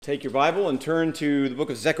Take your Bible and turn to the book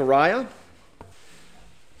of Zechariah.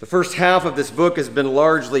 The first half of this book has been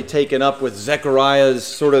largely taken up with Zechariah's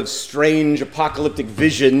sort of strange apocalyptic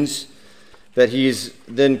visions that he's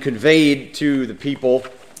then conveyed to the people.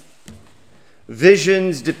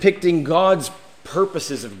 Visions depicting God's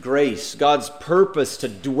purposes of grace, God's purpose to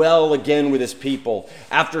dwell again with his people.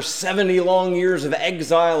 After 70 long years of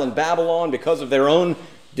exile in Babylon because of their own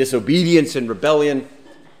disobedience and rebellion,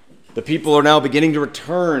 the people are now beginning to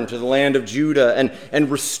return to the land of Judah and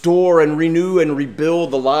restore and renew and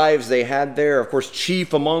rebuild the lives they had there. Of course,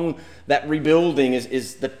 chief among that rebuilding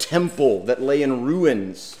is the temple that lay in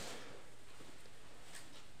ruins.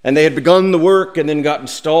 And they had begun the work and then got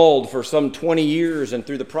installed for some 20 years. And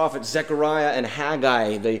through the prophets Zechariah and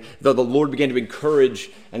Haggai, the Lord began to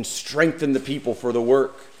encourage and strengthen the people for the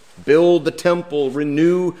work. Build the temple,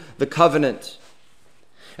 renew the covenant.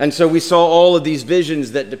 And so we saw all of these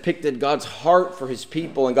visions that depicted God's heart for his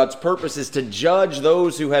people, and God's purpose is to judge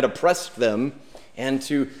those who had oppressed them and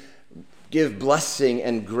to give blessing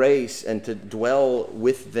and grace and to dwell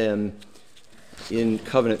with them in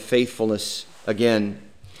covenant faithfulness again.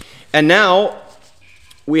 And now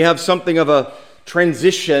we have something of a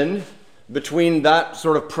transition between that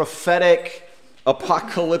sort of prophetic,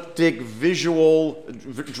 apocalyptic,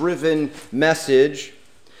 visual-driven message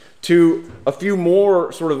to a few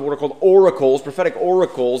more sort of what are called oracles, prophetic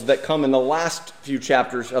oracles that come in the last few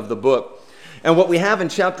chapters of the book. And what we have in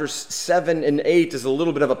chapters 7 and 8 is a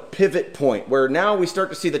little bit of a pivot point where now we start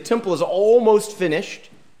to see the temple is almost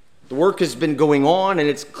finished. The work has been going on and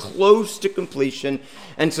it's close to completion.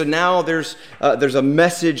 And so now there's a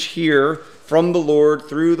message here from the Lord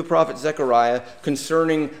through the prophet Zechariah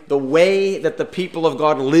concerning the way that the people of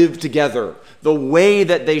God live together, the way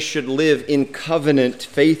that they should live in covenant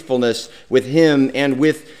faithfulness with him and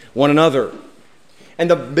with one another. And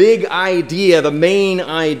the big idea, the main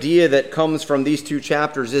idea that comes from these two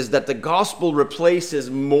chapters is that the gospel replaces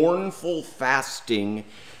mournful fasting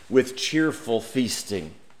with cheerful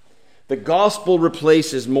feasting. The gospel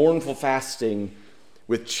replaces mournful fasting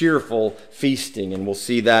with cheerful feasting, and we'll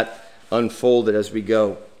see that unfolded as we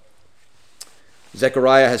go.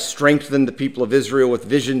 Zechariah has strengthened the people of Israel with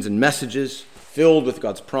visions and messages filled with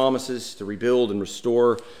God's promises to rebuild and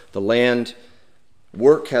restore the land.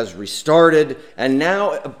 Work has restarted, and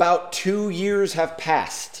now about 2 years have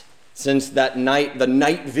passed since the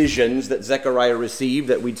night visions that Zechariah received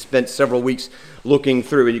that we'd spent several weeks looking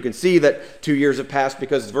through. And you can see that 2 years have passed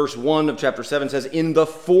because verse 1 of chapter 7 says, in the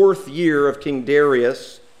 4th year of King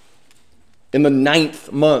Darius, in the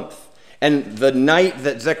 9th month. And the night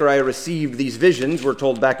that Zechariah received these visions, we're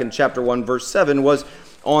told back in chapter 1, verse 7, was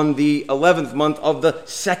on the 11th month of the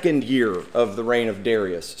 2nd year of the reign of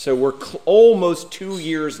Darius. So we're almost 2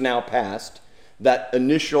 years now past that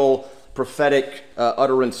initial prophetic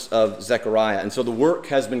utterance of Zechariah. And so the work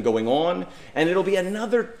has been going on, and it'll be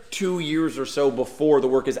another 2 years or so before the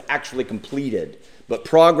work is actually completed. But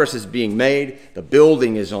progress is being made. The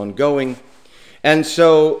building is ongoing. And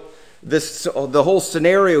so the whole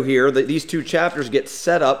scenario here, that these two chapters get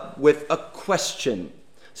set up with a question.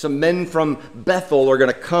 Some men from Bethel are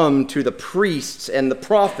going to come to the priests and the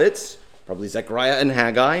prophets, probably Zechariah and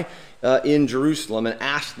Haggai, in Jerusalem and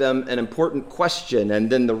ask them an important question. And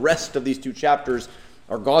then the rest of these two chapters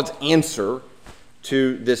are God's answer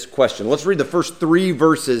to this question. Let's read the first 3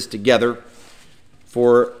 verses together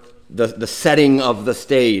for the setting of the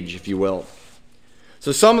stage, if you will.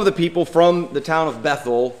 So some of the people from the town of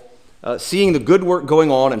Bethel, seeing the good work going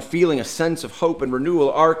on and feeling a sense of hope and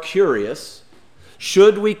renewal, are curious,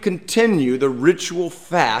 should we continue the ritual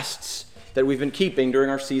fasts that we've been keeping during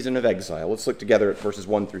our season of exile? Let's look together at verses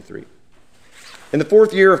 1 through 3. In the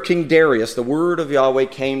 4th year of King Darius, the word of Yahweh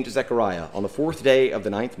came to Zechariah on the 4th day of the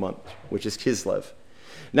 9th month, which is Kislev.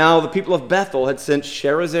 Now the people of Bethel had sent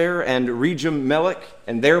Sherezer and Regem-melech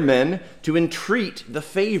and their men to entreat the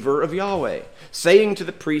favor of Yahweh, saying to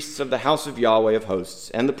the priests of the house of Yahweh of hosts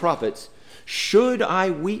and the prophets, should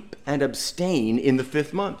I weep and abstain in the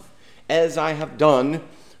 5th month, as I have done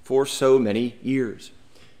for so many years?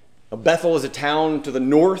 Bethel is a town to the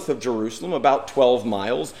north of Jerusalem, about 12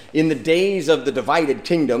 miles. In the days of the divided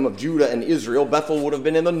kingdom of Judah and Israel, Bethel would have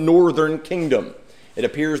been in the northern kingdom. It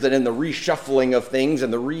appears that in the reshuffling of things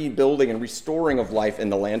and the rebuilding and restoring of life in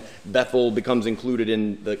the land, Bethel becomes included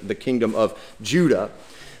in the kingdom of Judah.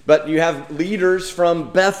 But you have leaders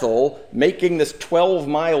from Bethel making this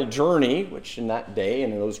 12-mile journey, which in that day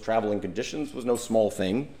and in those traveling conditions was no small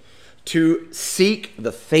thing, to seek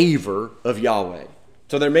the favor of Yahweh.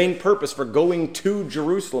 So their main purpose for going to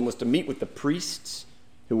Jerusalem was to meet with the priests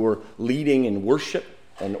who were leading in worship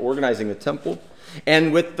and organizing the temple,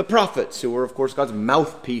 and with the prophets, who are, of course, God's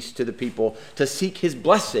mouthpiece to the people to seek his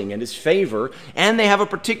blessing and his favor, and they have a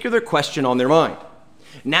particular question on their mind.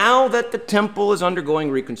 Now that the temple is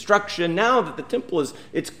undergoing reconstruction, now that the temple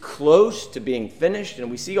it's close to being finished,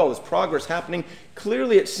 and we see all this progress happening,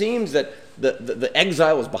 clearly it seems that the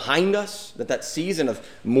exile is behind us, that season of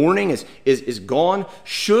mourning is gone.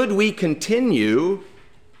 Should we continue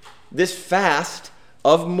this fast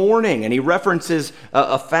of mourning? And he references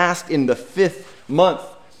a fast in the 5th month,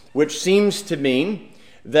 which seems to mean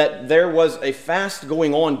that there was a fast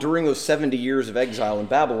going on during those 70 years of exile in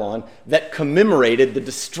Babylon that commemorated the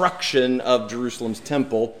destruction of Jerusalem's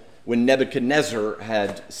temple when Nebuchadnezzar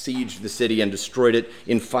had sieged the city and destroyed it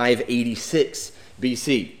in 586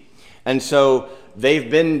 BC. And so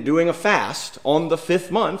they've been doing a fast on the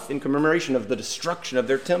 5th month in commemoration of the destruction of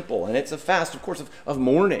their temple. And it's a fast, of course, of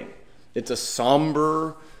mourning. It's a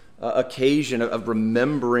somber occasion of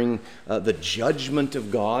remembering the judgment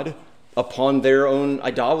of God upon their own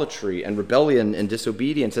idolatry and rebellion and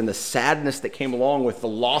disobedience, and the sadness that came along with the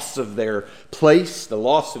loss of their place, the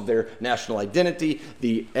loss of their national identity,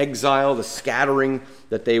 the exile, the scattering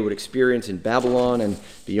that they would experience in Babylon and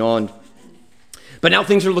beyond. But now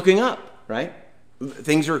things are looking up, right?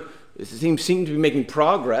 Things seem to be making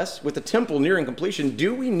progress with the temple nearing completion.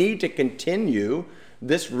 Do we need to continue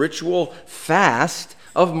this ritual fast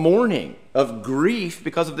of mourning, of grief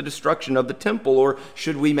because of the destruction of the temple, or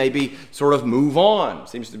should we maybe sort of move on?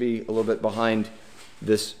 Seems to be a little bit behind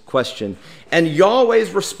this question. And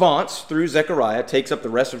Yahweh's response through Zechariah takes up the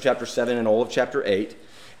rest of chapter 7 and all of chapter 8,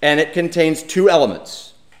 and it contains 2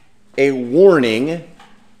 elements: a warning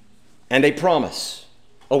and a promise.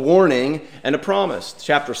 A warning and a promise.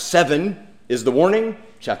 Chapter 7 is the warning,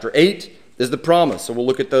 chapter 8 is the promise. So we'll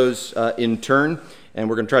look at those in turn. And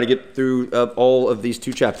we're going to try to get through all of these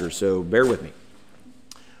 2 chapters, so bear with me.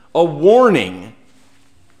 A warning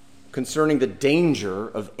concerning the danger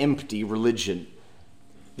of empty religion.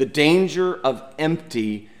 The danger of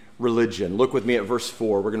empty religion. Look with me at verse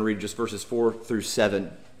 4. We're going to read just verses 4 through 7.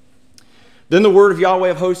 Then the word of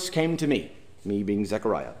Yahweh of hosts came to me being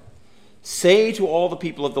Zechariah. Say to all the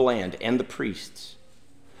people of the land and the priests,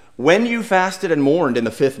 when you fasted and mourned in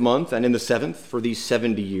the 5th month and in the 7th for these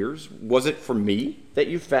 70 years, was it for me that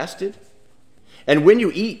you fasted? And when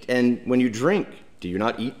you eat and when you drink, do you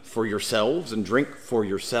not eat for yourselves and drink for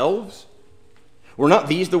yourselves? Were not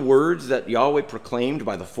these the words that Yahweh proclaimed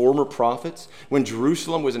by the former prophets when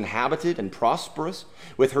Jerusalem was inhabited and prosperous,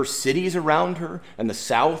 with her cities around her, and the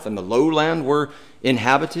south and the lowland were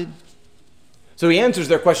inhabited? So he answers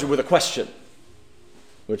their question with a question,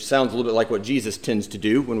 which sounds a little bit like what Jesus tends to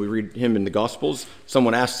do when we read him in the Gospels.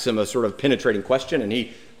 Someone asks him a sort of penetrating question, and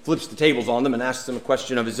he flips the tables on them and asks them a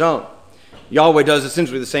question of his own. Yahweh does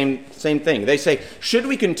essentially the same thing. They say, should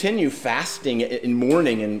we continue fasting in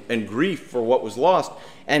mourning and grief for what was lost?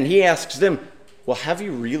 And he asks them, well, have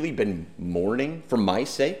you really been mourning for my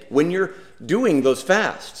sake? When you're doing those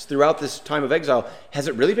fasts throughout this time of exile, has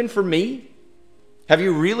it really been for me? Have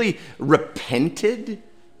you really repented?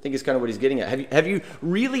 I think it's kind of what he's getting at. Have you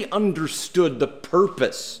really understood the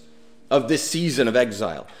purpose of this season of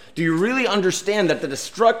exile? Do you really understand that the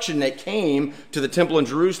destruction that came to the temple in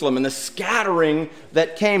Jerusalem and the scattering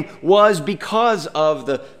that came was because of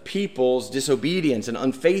the people's disobedience and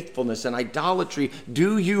unfaithfulness and idolatry?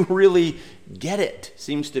 Do you really get it?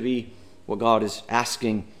 Seems to be what God is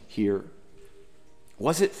asking here.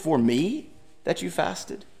 Was it for me that you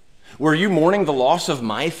fasted? Were you mourning the loss of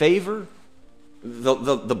my favor?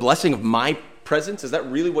 The blessing of my presence? Is that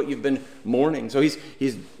really what you've been mourning? So he's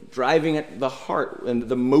driving at the heart and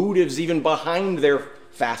the motives even behind their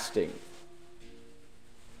fasting.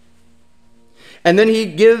 And then he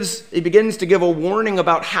begins to give a warning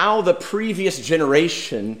about how the previous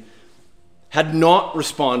generation had not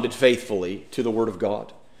responded faithfully to the word of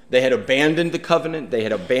God. They had abandoned the covenant. They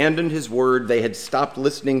had abandoned his word. They had stopped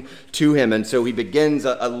listening to him. And so he begins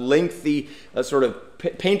a lengthy sort of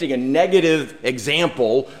painting a negative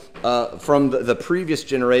example from the previous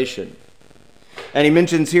generation. And he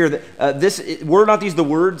mentions here that were not these the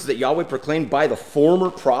words that Yahweh proclaimed by the former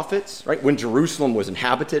prophets, right? When Jerusalem was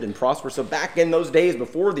inhabited and prosperous. So back in those days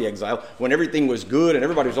before the exile, when everything was good and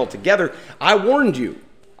everybody was all together, I warned you.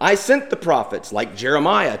 I sent the prophets like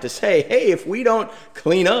Jeremiah to say, hey, if we don't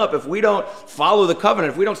clean up, if we don't follow the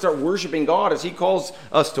covenant, if we don't start worshiping God as he calls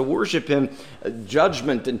us to worship him,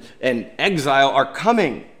 judgment and exile are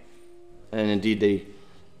coming. And indeed, they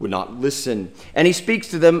would not listen. And he speaks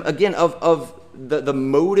to them again of the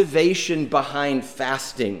motivation behind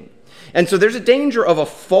fasting. And so there's a danger of a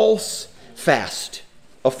false fast,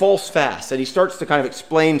 a false fast. And he starts to kind of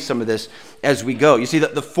explain some of this as we go. You see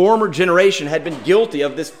that the former generation had been guilty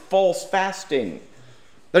of this false fasting.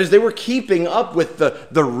 That is, they were keeping up with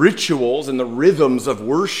the rituals and the rhythms of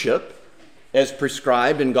worship as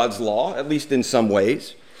prescribed in God's law, at least in some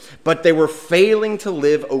ways. But they were failing to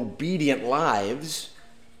live obedient lives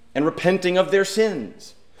and repenting of their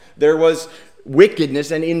sins. There was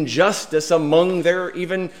wickedness and injustice among their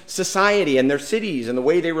even society and their cities and the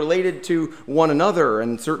way they related to one another,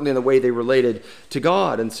 and certainly in the way they related to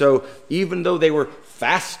God. And so even though they were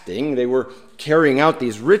fasting, they were carrying out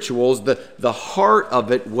these rituals, the heart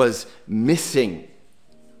of it was missing.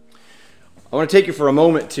 I want to take you for a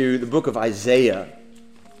moment to the book of Isaiah,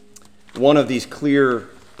 one of these clear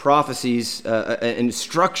prophecies,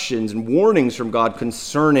 instructions and warnings from God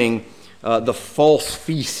concerning the false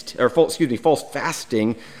fasting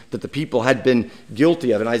that the people had been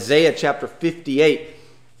guilty of. In Isaiah chapter 58,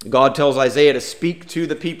 God tells Isaiah to speak to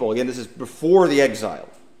the people. Again, this is before the exile.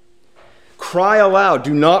 Cry aloud,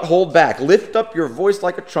 do not hold back. Lift up your voice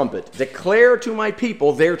like a trumpet. Declare to my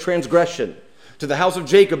people their transgression, to the house of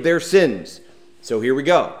Jacob their sins. So here we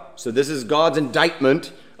go. So this is God's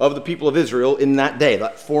indictment of the people of Israel in that day,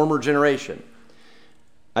 that former generation.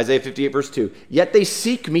 Isaiah 58 verse 2, yet they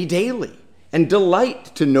seek me daily and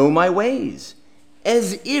delight to know my ways,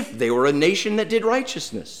 as if they were a nation that did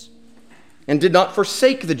righteousness and did not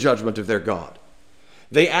forsake the judgment of their God.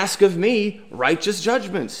 They ask of me righteous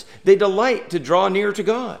judgments. They delight to draw near to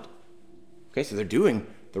God. Okay, so they're doing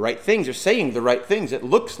the right things. They're saying the right things. It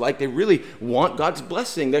looks like they really want God's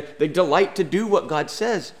blessing. They delight to do what God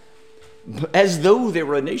says, as though they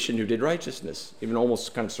were a nation who did righteousness, even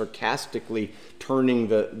almost kind of sarcastically turning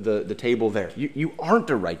the table there. You aren't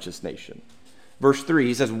a righteous nation. Verse 3,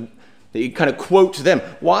 he says, he kind of quotes them,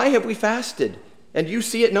 why have we fasted, and you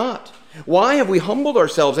see it not? Why have we humbled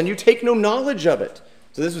ourselves, and you take no knowledge of it?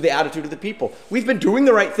 So this was the attitude of the people. We've been doing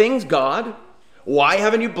the right things, God. Why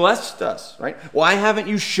haven't you blessed us, right? Why haven't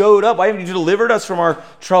you showed up? Why haven't you delivered us from our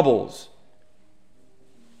troubles?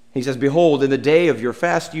 He says, behold, in the day of your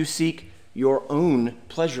fast you seek your own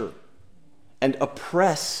pleasure and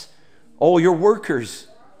oppress all your workers.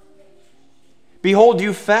 Behold,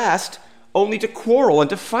 you fast only to quarrel and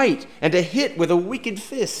to fight and to hit with a wicked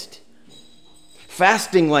fist.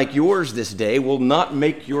 Fasting like yours this day will not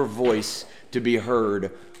make your voice to be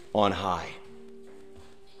heard on high.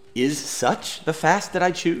 Is such the fast that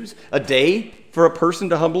I choose? A day for a person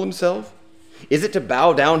to humble himself? Is it to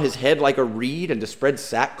bow down his head like a reed and to spread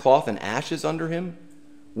sackcloth and ashes under him?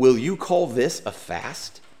 Will you call this a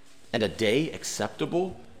fast and a day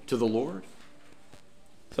acceptable to the Lord?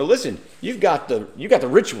 So listen, you got the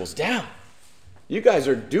rituals down. You guys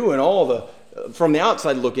are doing all the from the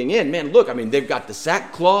outside looking in. Man, look, I mean, they've got the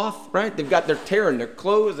sackcloth, right? They're tearing their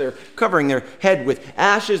clothes, they're covering their head with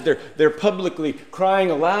ashes, they're publicly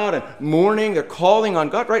crying aloud and mourning, they're calling on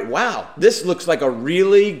God, right? Wow, this looks like a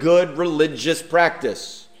really good religious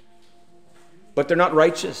practice. But they're not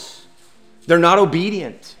righteous. They're not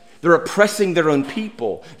obedient. They're oppressing their own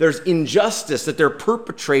people. There's injustice that they're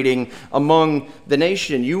perpetrating among the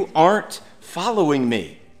nation. You aren't following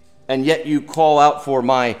me, and yet you call out for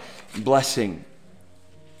my blessing.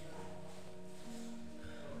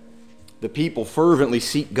 The people fervently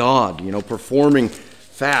seek God, performing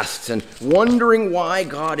fasts and wondering why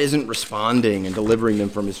God isn't responding and delivering them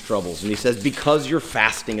from his troubles. And he says, because your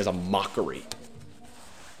fasting is a mockery.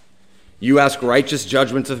 You ask righteous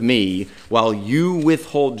judgments of me while you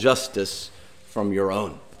withhold justice from your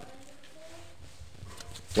own.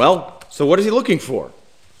 Well, so what is he looking for?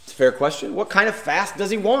 It's a fair question. What kind of fast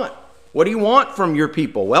does he want? What do you want from your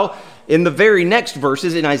people? Well, in the very next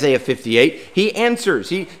verses in Isaiah 58, he answers.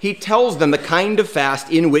 He tells them the kind of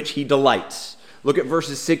fast in which he delights. Look at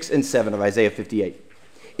verses 6 and 7 of Isaiah 58.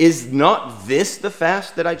 Is not this the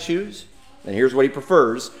fast that I choose? And here's what he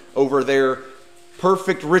prefers over their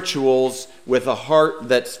perfect rituals with a heart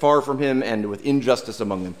that's far from him and with injustice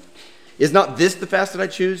among them. Is not this the fast that I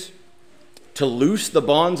choose? To loose the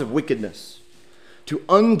bonds of wickedness, to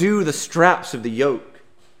undo the straps of the yoke,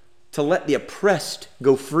 to let the oppressed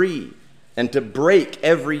go free, and to break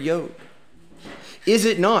every yoke? Is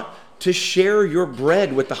it not to share your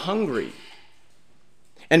bread with the hungry,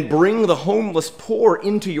 and bring the homeless poor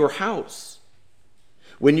into your house?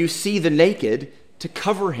 When you see the naked, to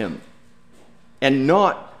cover him, and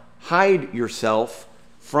not hide yourself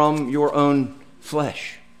from your own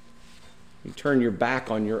flesh. You turn your back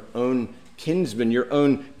on your own kinsmen, your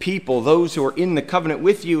own people, those who are in the covenant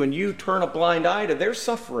with you, and you turn a blind eye to their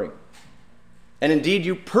suffering. And indeed,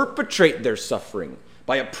 you perpetrate their suffering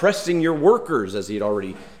by oppressing your workers, as he had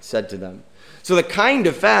already said to them. So the kind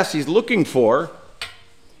of fast he's looking for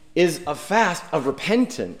is a fast of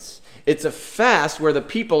repentance. It's a fast where the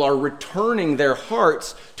people are returning their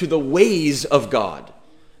hearts to the ways of God,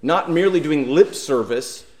 not merely doing lip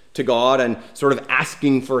service to God and sort of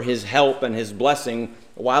asking for his help and his blessing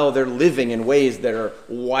while they're living in ways that are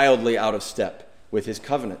wildly out of step with his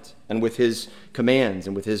covenant and with his commands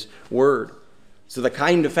and with his word. So the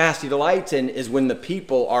kind of fast he delights in is when the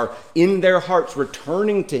people are in their hearts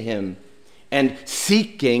returning to him and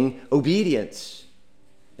seeking obedience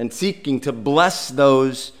and seeking to bless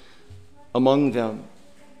those among them.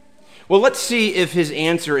 Well, let's see if his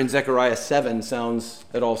answer in Zechariah 7 sounds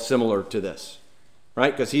at all similar to this,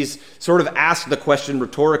 right? Because he's sort of asked the question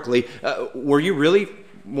rhetorically, were you really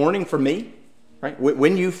mourning for me? Right?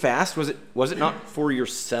 When you fast, was it not for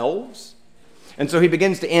yourselves? And so he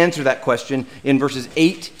begins to answer that question in verses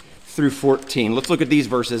 8 through 14. Let's look at these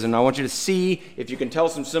verses, and I want you to see if you can tell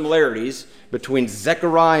some similarities between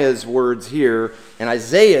Zechariah's words here and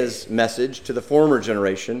Isaiah's message to the former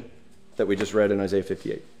generation that we just read in Isaiah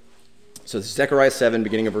 58. So this is Zechariah 7,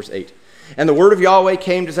 beginning of verse 8. And the word of Yahweh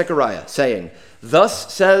came to Zechariah, saying,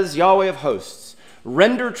 Thus says Yahweh of hosts,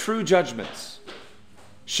 render true judgments,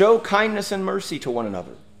 show kindness and mercy to one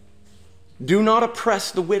another. Do not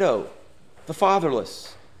oppress the widow, the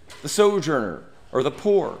fatherless, the sojourner, or the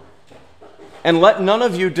poor. And let none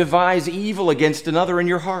of you devise evil against another in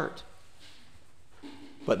your heart.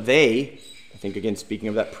 But they, I think again speaking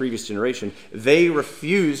of that previous generation, they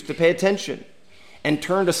refused to pay attention and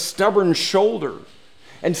turned a stubborn shoulder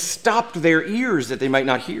and stopped their ears that they might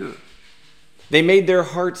not hear. They made their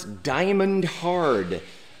hearts diamond hard,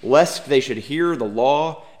 lest they should hear the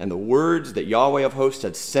law and the words that Yahweh of hosts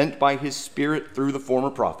had sent by his Spirit through the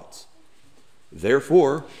former prophets.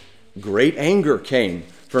 Therefore, great anger came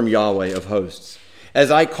from Yahweh of hosts.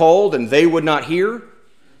 As I called and they would not hear,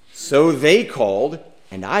 so they called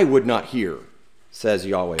and I would not hear, says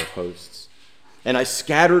Yahweh of hosts. And I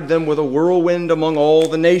scattered them with a whirlwind among all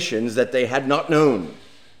the nations that they had not known.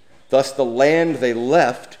 Thus the land they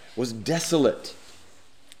left was desolate,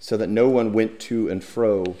 so that no one went to and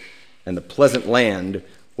fro, and the pleasant land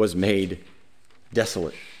was made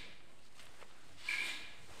desolate.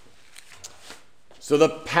 So the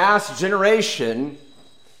past generation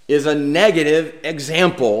is a negative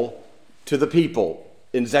example to the people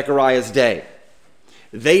in Zechariah's day.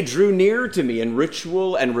 They drew near to me in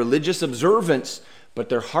ritual and religious observance, but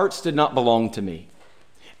their hearts did not belong to me,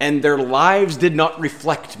 and their lives did not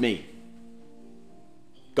reflect me.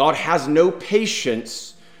 God has no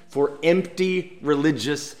patience for empty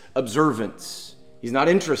religious observance. He's not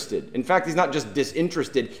interested. In fact, he's not just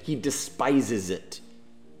disinterested, he despises it.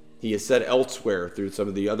 He has said elsewhere through some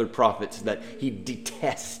of the other prophets that he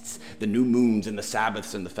detests the new moons and the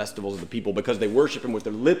Sabbaths and the festivals of the people because they worship him with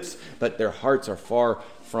their lips, but their hearts are far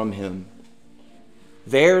from him.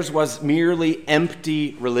 Theirs was merely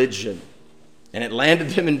empty religion, and it landed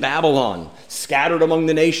them in Babylon, scattered among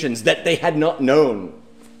the nations that they had not known.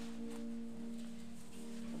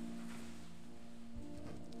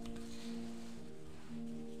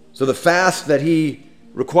 So the fast that he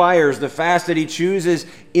requires, the fast that he chooses,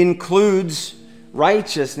 includes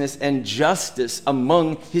righteousness and justice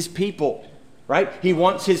among his people, right? He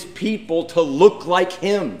wants his people to look like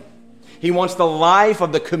him. He wants the life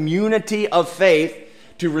of the community of faith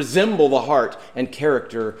to resemble the heart and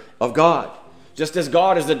character of God. Just as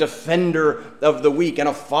God is the defender of the weak and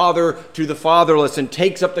a father to the fatherless and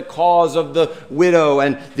takes up the cause of the widow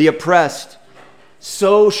and the oppressed,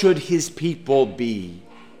 so should his people be.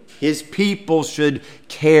 His people should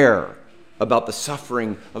care about the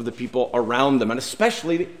suffering of the people around them, and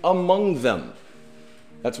especially among them.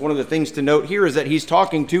 That's one of the things to note here, is that he's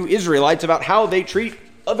talking to Israelites about how they treat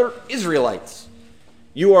other Israelites.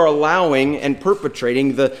 You are allowing and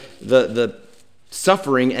perpetrating the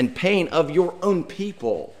suffering and pain of your own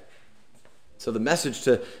people. So the message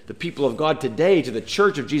to the people of God today, to the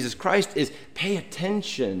church of Jesus Christ, is pay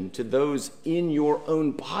attention to those in your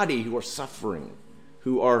own body who are suffering,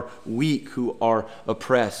 who are weak, who are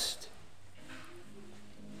oppressed.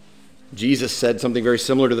 Jesus said something very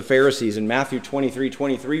similar to the Pharisees in Matthew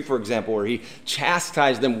 23:23, for example, where he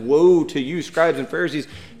chastised them. Woe to you, scribes and Pharisees,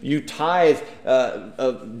 you tithe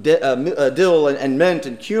dill and mint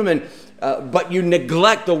and cumin, but you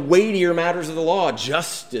neglect the weightier matters of the law,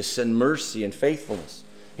 justice and mercy and faithfulness.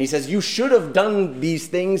 He says you should have done these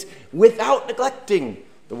things without neglecting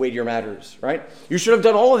the weightier matters, right? You should have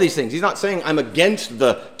done all of these things. He's not saying I'm against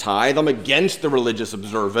the tithe, I'm against the religious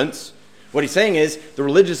observance. What he's saying is the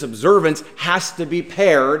religious observance has to be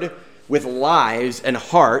paired with lives and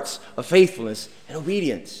hearts of faithfulness and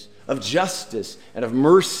obedience, of justice and of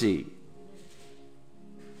mercy.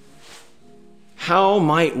 how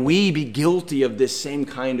might we be guilty of this same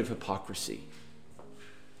kind of hypocrisy?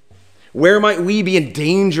 Where might we be in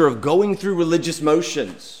danger of going through religious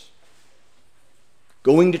motions,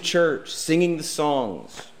 going to church, singing the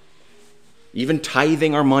songs, even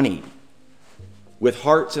tithing our money, with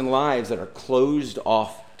hearts and lives that are closed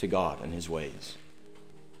off to God and his ways?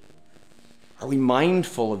 Are we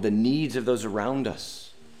mindful of the needs of those around us?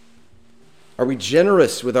 Are we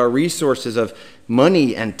generous with our resources of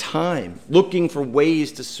money and time, looking for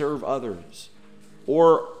ways to serve others?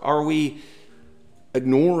 Or are we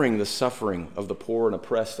ignoring the suffering of the poor and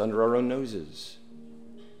oppressed under our own noses?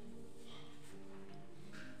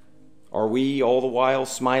 Are we all the while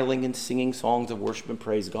smiling and singing songs of worship and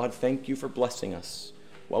praise? God, thank you for blessing us,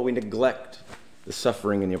 while we neglect the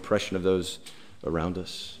suffering and the oppression of those around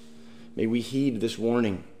us. May we heed this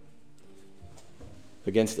warning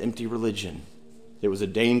against empty religion. It was a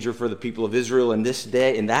danger for the people of Israel in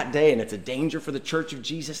that day, and it's a danger for the church of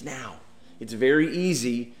Jesus now. It's very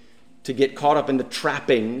easy to get caught up in the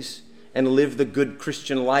trappings and live the good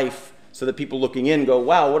Christian life so that people looking in go,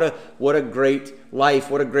 wow, what a great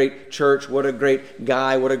life, what a great church, what a great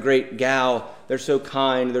guy, what a great gal. They're so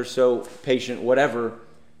kind, they're so patient, whatever.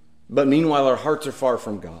 But meanwhile, our hearts are far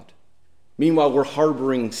from God. Meanwhile, we're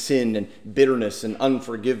harboring sin and bitterness and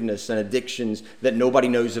unforgiveness and addictions that nobody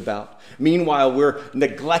knows about. Meanwhile, we're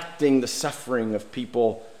neglecting the suffering of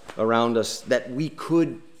people around us that we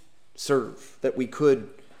could serve, that we could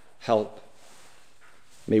help.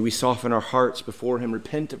 May we soften our hearts before him,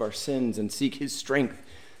 repent of our sins, and seek his strength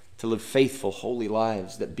to live faithful, holy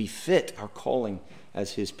lives that befit our calling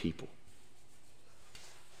as his people.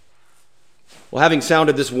 Well, having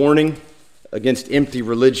sounded this warning against empty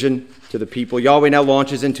religion to the people, Yahweh now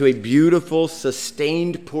launches into a beautiful,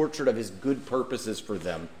 sustained portrait of his good purposes for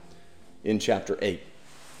them in chapter 8.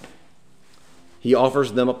 He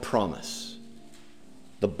offers them a promise,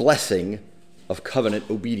 the blessing of covenant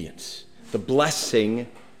obedience. The blessing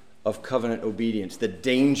of covenant obedience. The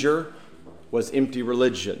danger was empty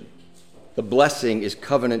religion. The blessing is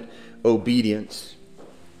covenant obedience.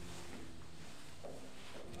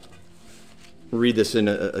 We'll read this in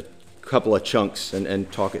a couple of chunks and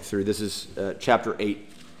talk it through. This is chapter 8,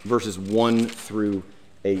 verses 1 through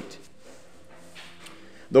 8.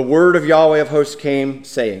 The word of Yahweh of hosts came,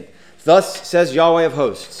 saying, "Thus says Yahweh of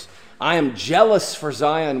hosts, I am jealous for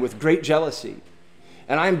Zion with great jealousy,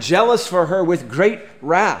 and I am jealous for her with great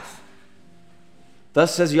wrath.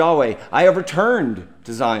 Thus says Yahweh, I have returned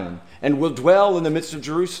to Zion, and will dwell in the midst of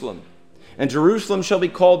Jerusalem. And Jerusalem shall be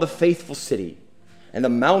called the faithful city, and the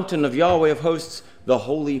mountain of Yahweh of hosts, the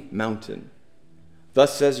holy mountain.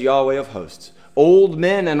 Thus says Yahweh of hosts, old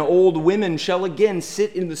men and old women shall again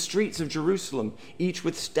sit in the streets of Jerusalem, each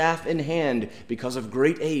with staff in hand, because of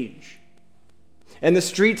great age. And the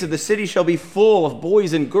streets of the city shall be full of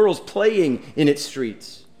boys and girls playing in its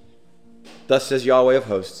streets. Thus says Yahweh of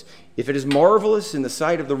hosts, if it is marvelous in the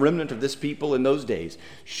sight of the remnant of this people in those days,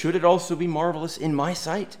 should it also be marvelous in my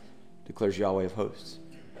sight, declares Yahweh of hosts.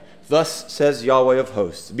 Thus says Yahweh of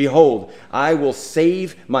hosts, behold, I will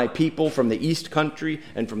save my people from the east country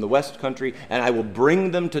and from the west country, and I will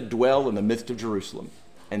bring them to dwell in the midst of Jerusalem.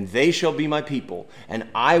 And they shall be my people, and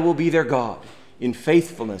I will be their God, in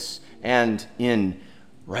faithfulness and in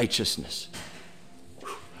righteousness.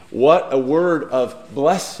 What a word of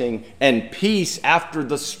blessing and peace after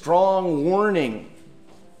the strong warning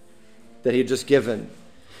that he had just given.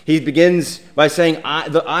 He begins by saying,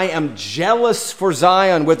 I am jealous for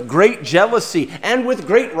Zion with great jealousy and with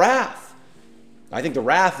great wrath. I think the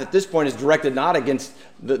wrath at this point is directed not against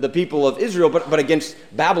the people of Israel, but against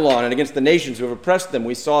Babylon and against the nations who have oppressed them.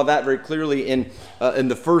 We saw that very clearly in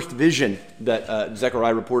the first vision that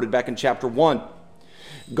Zechariah reported back in chapter 1.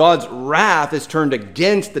 God's wrath is turned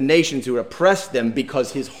against the nations who oppress them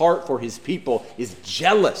because his heart for his people is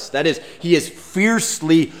jealous. That is, he is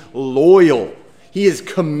fiercely loyal. He is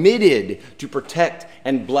committed to protect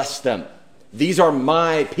and bless them. These are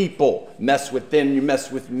my people. Mess with them, you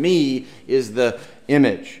mess with me, is the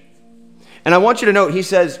image. And I want you to note, he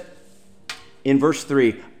says in verse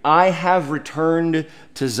 3, I have returned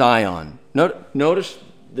to Zion. Notice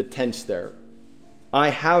the tense there. I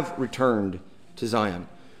have returned to Zion.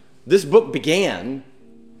 This book began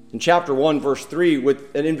in chapter 1, verse 3,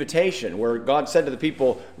 with an invitation where God said to the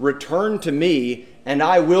people, return to me, and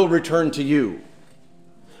I will return to you.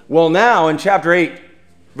 Well, now in chapter 8,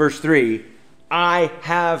 verse 3, I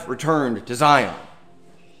have returned to Zion.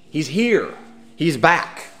 He's here. He's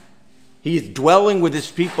back. He's dwelling with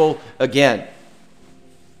his people again.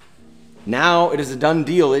 Now it is a done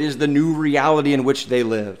deal. It is the new reality in which they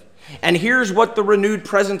live. And here's what the renewed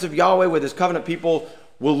presence of Yahweh with his covenant people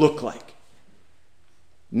will look like.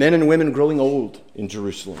 Men and women growing old in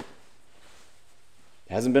Jerusalem.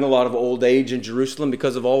 There hasn't been a lot of old age in Jerusalem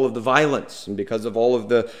because of all of the violence and because of all of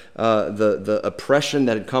the oppression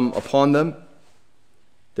that had come upon them.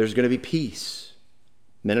 There's going to be peace.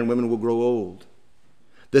 Men and women will grow old.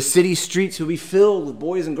 The city streets will be filled with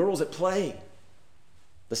boys and girls at play.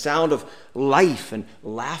 The sound of life and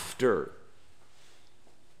laughter.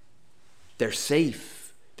 They're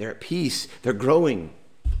safe. They're at peace. They're growing.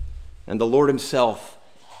 And the Lord himself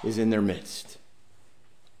is in their midst.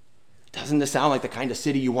 Doesn't this sound like the kind of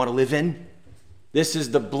city you want to live in? This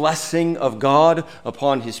is the blessing of God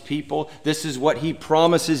upon his people. This is what he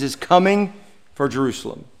promises is coming for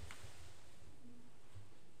Jerusalem.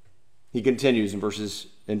 He continues in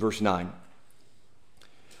verse 9.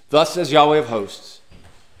 Thus says Yahweh of hosts,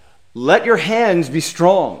 let your hands be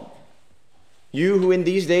strong, you who in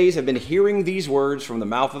these days have been hearing these words from the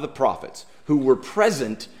mouth of the prophets, who were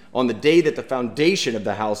present on the day that the foundation of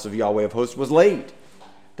the house of Yahweh of hosts was laid,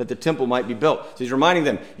 that the temple might be built. So he's reminding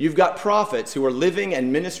them, you've got prophets who are living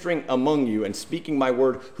and ministering among you and speaking my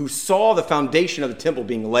word, who saw the foundation of the temple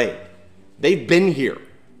being laid. They've been here.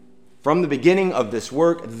 From the beginning of this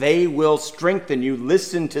work, they will strengthen you.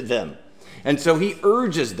 Listen to them. And so he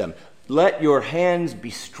urges them, let your hands be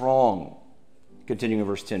strong. Continuing in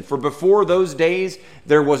verse 10. For before those days,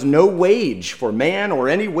 there was no wage for man or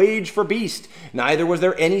any wage for beast. Neither was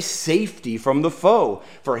there any safety from the foe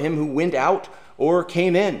for him who went out or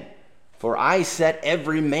came in. For I set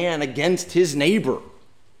every man against his neighbor.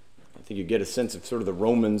 I think you get a sense of sort of the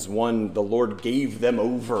Romans 1, the Lord gave them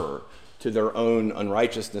over to their own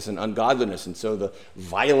unrighteousness and ungodliness. And so the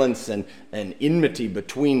violence and enmity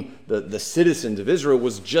between the citizens of Israel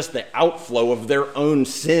was just the outflow of their own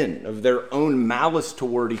sin, of their own malice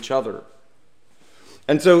toward each other.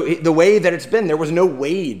 And so the way that it's been, there was no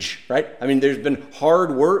wage, right? I mean, there's been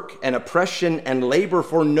hard work and oppression and labor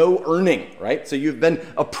for no earning, right? So you've been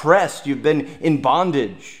oppressed, you've been in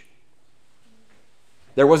bondage.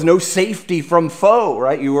 There was no safety from foe,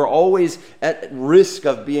 right? You were always at risk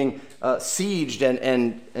of being sieged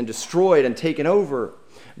and destroyed and taken over.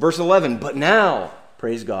 Verse 11, but now,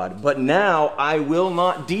 praise God, but now I will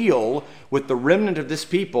not deal with the remnant of this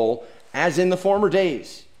people as in the former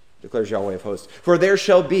days, declares Yahweh of hosts. For there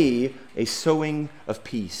shall be a sowing of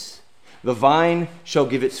peace. The vine shall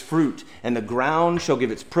give its fruit, and the ground shall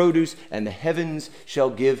give its produce, and the heavens shall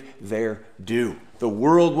give their due. The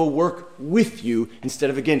world will work with you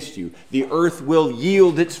instead of against you. The earth will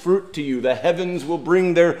yield its fruit to you. The heavens will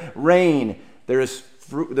bring their rain. There's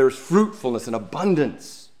fruitfulness and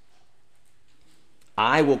abundance.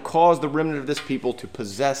 I will cause the remnant of this people to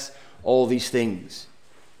possess all these things.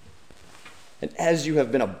 And as you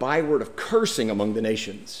have been a byword of cursing among the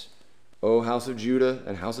nations, O house of Judah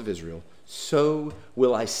and house of Israel, so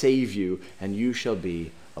will I save you, and you shall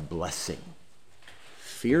be a blessing.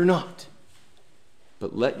 Fear not,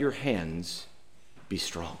 but let your hands be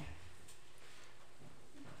strong.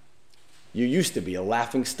 You used to be a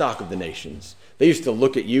laughing stock of the nations. They used to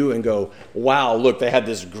look at you and go, wow, look, they had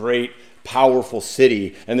this great, powerful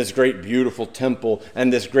city and this great, beautiful temple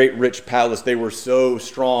and this great, rich palace. They were so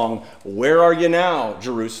strong. Where are you now,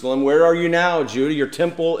 Jerusalem? Where are you now, Judah? Your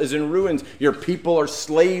temple is in ruins. Your people are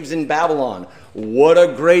slaves in Babylon. What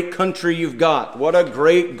a great country you've got. What a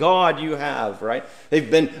great God you have, right? They've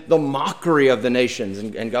been the mockery of the nations.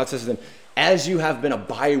 And God says to them, as you have been a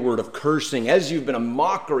byword of cursing, as you've been a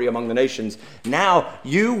mockery among the nations, now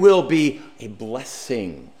you will be a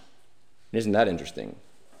blessing. Isn't that interesting?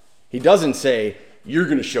 He doesn't say, you're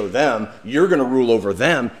going to show them, you're going to rule over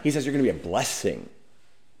them. He says you're going to be a blessing.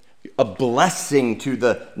 A blessing to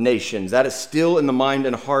the nations. That is still in the mind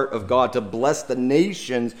and heart of God, to bless the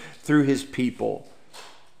nations through his people.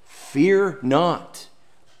 Fear not,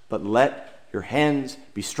 but let your hands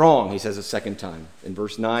be strong, he says a second time in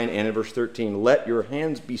verse 9 and in verse 13. Let your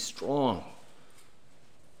hands be strong.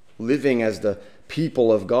 Living as the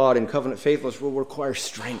people of God in covenant faithfulness will require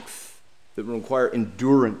strength. It will require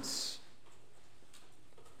endurance.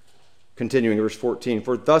 Continuing in verse 14,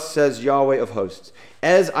 for thus says Yahweh of hosts,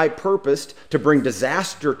 as I purposed to bring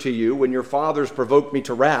disaster to you when your fathers provoked me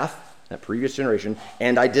to wrath, that previous generation,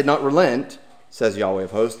 and I did not relent, says Yahweh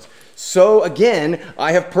of hosts, so again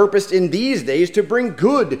I have purposed in these days to bring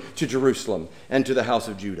good to Jerusalem and to the house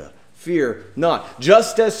of Judah. Fear not.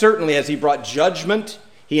 Just as certainly as he brought judgment,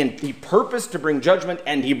 he purposed to bring judgment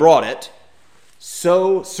and he brought it,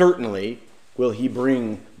 so certainly will he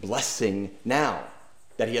bring blessing now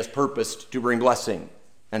that he has purposed to bring blessing.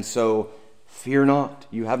 And so fear not.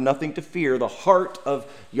 You have nothing to fear. The heart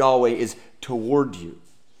of Yahweh is toward you.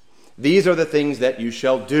 These are the things that you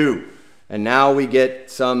shall do. And now we get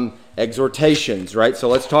some exhortations, right? So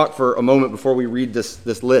let's talk for a moment before we read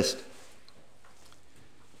this list.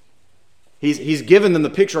 He's given them the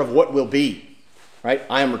picture of what will be, right?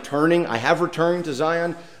 I have returned to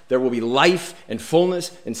Zion. There will be life and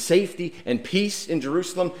fullness and safety and peace in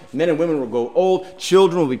Jerusalem. Men and women will grow old.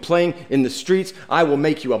 Children will be playing in the streets. I will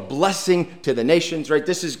make you a blessing to the nations, right?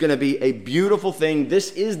 This is going to be a beautiful thing.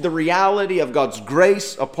 This is the reality of God's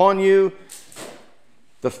grace upon you.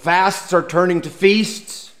 The fasts are turning to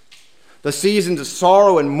feasts. The seasons of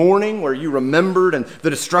sorrow and mourning where you remembered, and the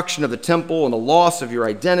destruction of the temple and the loss of your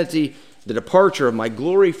identity, the departure of my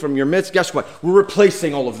glory from your midst. Guess what? We're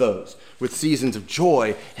replacing all of those with seasons of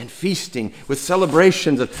joy and feasting, with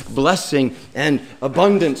celebrations of blessing and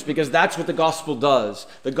abundance, because that's what the gospel does.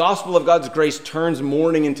 The gospel of God's grace turns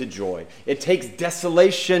mourning into joy. It takes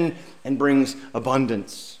desolation and brings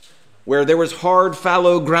abundance. Where there was hard,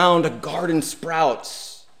 fallow ground, a garden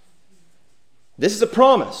sprouts. This is a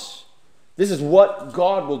promise. This is what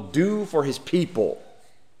God will do for his people.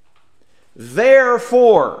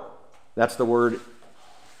 Therefore, that's the word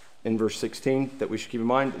in verse 16 that we should keep in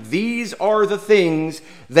mind. These are the things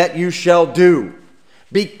that you shall do.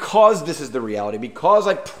 Because this is the reality, because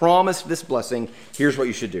I promised this blessing, here's what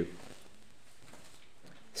you should do.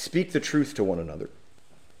 Speak the truth to one another.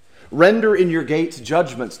 Render in your gates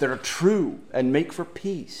judgments that are true and make for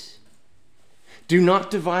peace. Do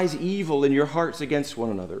not devise evil in your hearts against one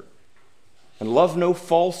another. And love no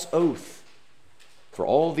false oath. For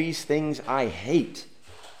all these things I hate,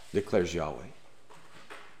 declares Yahweh.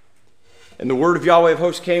 And the word of Yahweh of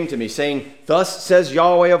hosts came to me, saying, Thus says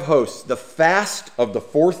Yahweh of hosts, the fast of the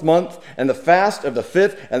 4th month, and the fast of the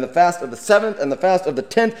 5th, and the fast of the 7th, and the fast of the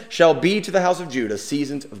 10th shall be to the house of Judah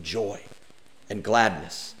seasons of joy and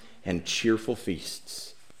gladness and cheerful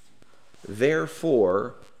feasts.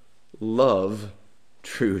 Therefore, love,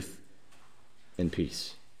 truth, and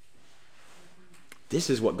peace. This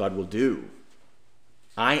is what God will do.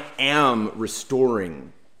 I am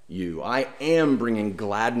restoring you. I am bringing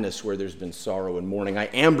gladness where there's been sorrow and mourning. I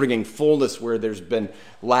am bringing fullness where there's been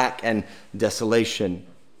lack and desolation.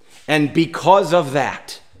 And because of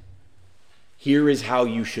that, here is how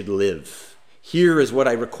you should live. Here is what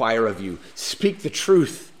I require of you. Speak the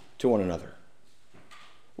truth to one another.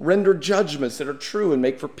 Render judgments that are true and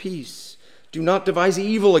make for peace. Do not devise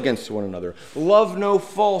evil against one another. Love no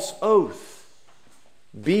false oath.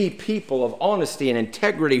 Be people of honesty and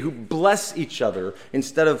integrity who bless each other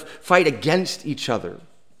instead of fight against each other.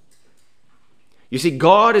 You see,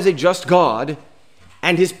 God is a just God,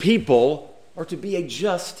 and his people are to be a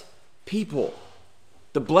just people.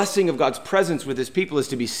 The blessing of God's presence with his people is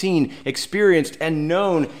to be seen, experienced, and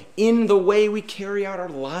known in the way we carry out our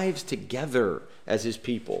lives together as his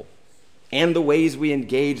people, and the ways we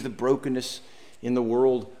engage the brokenness in the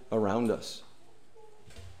world around us.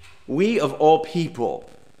 We, of all people,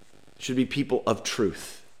 should be people of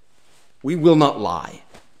truth. We will not lie.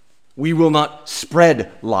 We will not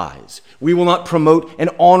spread lies. We will not promote and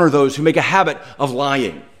honor those who make a habit of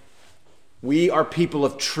lying. We are people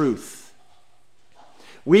of truth.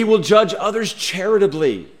 We will judge others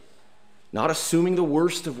charitably, not assuming the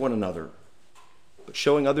worst of one another, but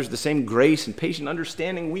showing others the same grace and patient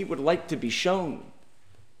understanding we would like to be shown.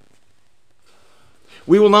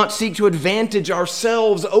 We will not seek to advantage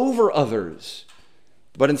ourselves over others,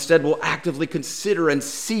 but instead will actively consider and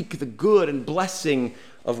seek the good and blessing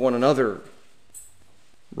of one another.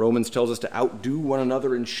 Romans tells us to outdo one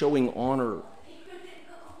another in showing honor.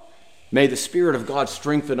 May the Spirit of God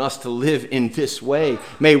strengthen us to live in this way.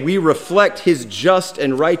 May we reflect his just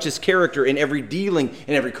and righteous character in every dealing,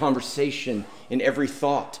 in every conversation, in every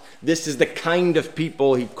thought. This is the kind of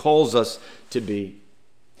people he calls us to be.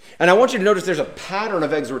 And I want you to notice there's a pattern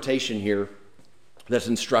of exhortation here that's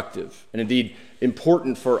instructive and indeed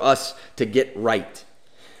important for us to get right.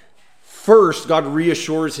 First, God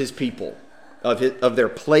reassures his people of their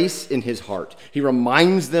place in his heart. He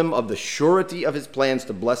reminds them of the surety of his plans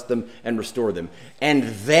to bless them and restore them. And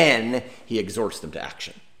then he exhorts them to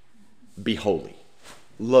action. Be holy.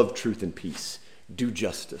 Love truth and peace. Do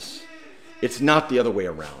justice. It's not the other way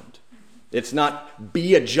around. It's not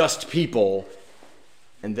be a just people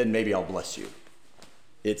and then maybe I'll bless you.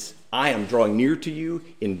 It's, I am drawing near to you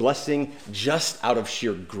in blessing just out of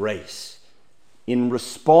sheer grace. In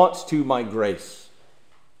response to my grace,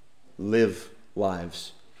 live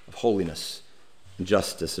lives of holiness, and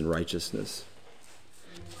justice, and righteousness.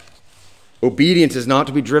 Obedience is not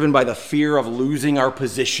to be driven by the fear of losing our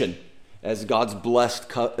position as God's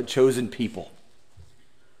blessed, chosen people.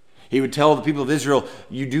 He would tell the people of Israel,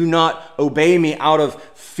 you do not obey me out of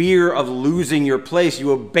fear of losing your place.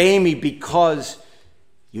 You obey me because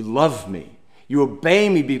you love me. You obey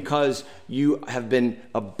me because you have been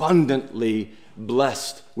abundantly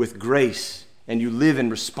blessed with grace, and you live in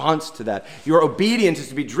response to that. Your obedience is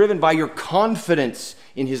to be driven by your confidence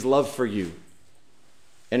in his love for you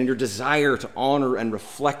and in your desire to honor and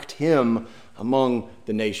reflect him among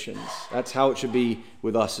the nations. That's how it should be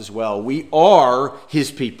with us as well. We are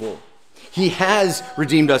his people. He has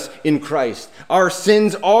redeemed us in Christ. Our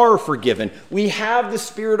sins are forgiven. We have the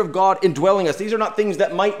Spirit of God indwelling us. These are not things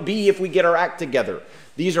that might be if we get our act together.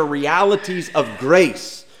 These are realities of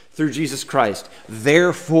grace through Jesus Christ.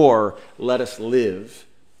 Therefore, let us live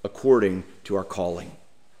according to our calling,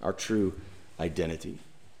 our true identity.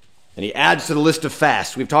 And he adds to the list of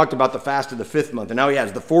fasts. We've talked about the fast of the 5th month, and now he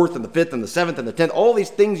has the 4th and the 5th and the 7th and the 10th. All these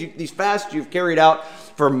things, these fasts you've carried out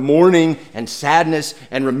for mourning and sadness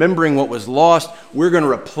and remembering what was lost. We're going to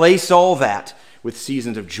replace all that with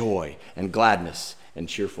seasons of joy and gladness and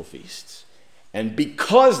cheerful feasts. And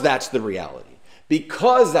because that's the reality,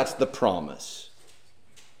 because that's the promise,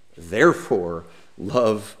 therefore,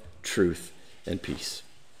 love, truth, and peace.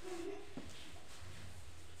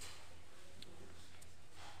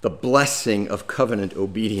 The blessing of covenant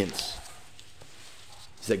obedience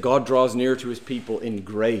is that God draws near to his people in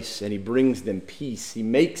grace, and he brings them peace. He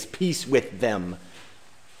makes peace with them.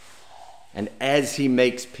 And as he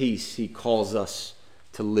makes peace, he calls us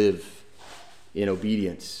to live in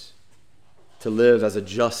obedience, to live as a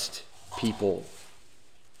just people.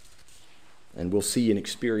 And we'll see and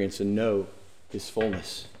experience and know his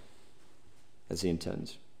fullness as he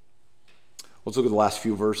intends. Let's look at the last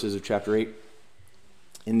few verses of chapter 8.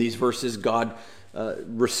 In these verses, God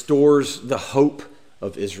restores the hope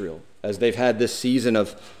of Israel as they've had this season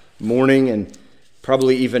of mourning and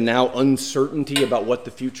probably even now uncertainty about what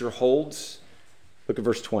the future holds. Look at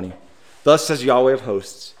verse 20. Thus says Yahweh of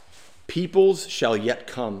hosts, peoples shall yet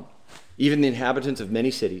come, even the inhabitants of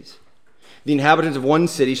many cities. The inhabitants of one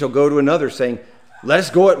city shall go to another, saying, let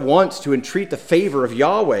us go at once to entreat the favor of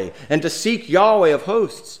Yahweh and to seek Yahweh of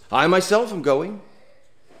hosts. I myself am going.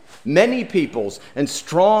 Many peoples and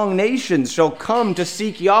strong nations shall come to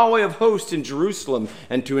seek Yahweh of hosts in Jerusalem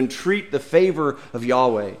and to entreat the favor of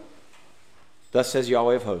Yahweh. Thus says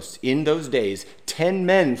Yahweh of hosts, in those days 10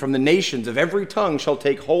 men from the nations of every tongue shall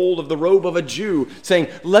take hold of the robe of a Jew, saying,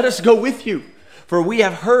 let us go with you, for we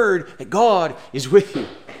have heard that God is with you.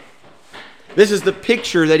 This is the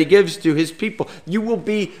picture that he gives to his people. You will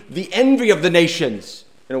be the envy of the nations,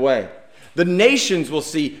 in a way. The nations will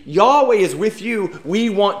see, Yahweh is with you. We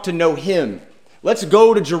want to know him. Let's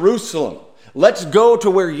go to Jerusalem. Let's go to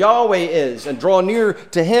where Yahweh is and draw near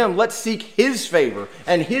to him. Let's seek his favor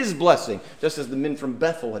and his blessing. Just as the men from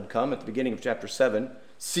Bethel had come at the beginning of chapter 7,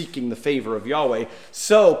 seeking the favor of Yahweh.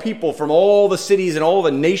 So people from all the cities and all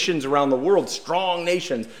the nations around the world, strong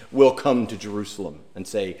nations, will come to Jerusalem and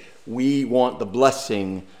say, we want the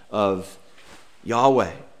blessing of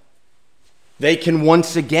Yahweh. They can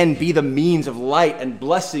once again be the means of light and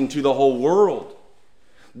blessing to the whole world.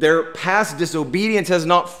 Their past disobedience has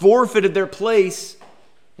not forfeited their place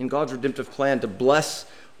in God's redemptive plan to bless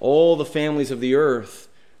all the families of the earth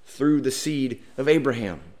through the seed of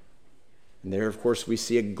Abraham. And there, of course, we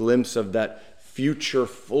see a glimpse of that future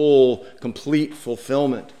full, complete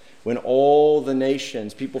fulfillment when all the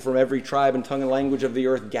nations, people from every tribe and tongue and language of the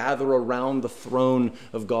earth, gather around the throne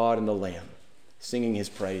of God and the Lamb, singing his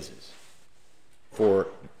praises for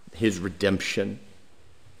his redemption.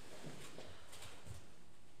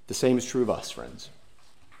 The same is true of us, friends.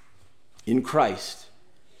 In Christ,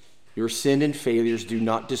 your sin and failures do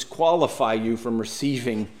not disqualify you from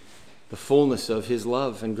receiving the fullness of his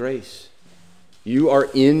love and grace. You are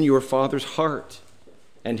in your Father's heart,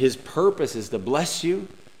 and his purpose is to bless you,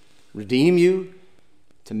 redeem you,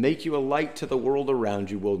 to make you a light to the world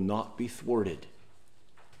around you will not be thwarted.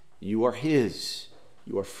 You are his,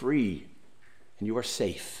 you are free, and you are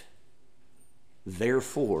safe.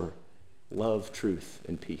 Therefore, love, truth,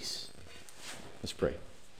 and peace. Let's pray.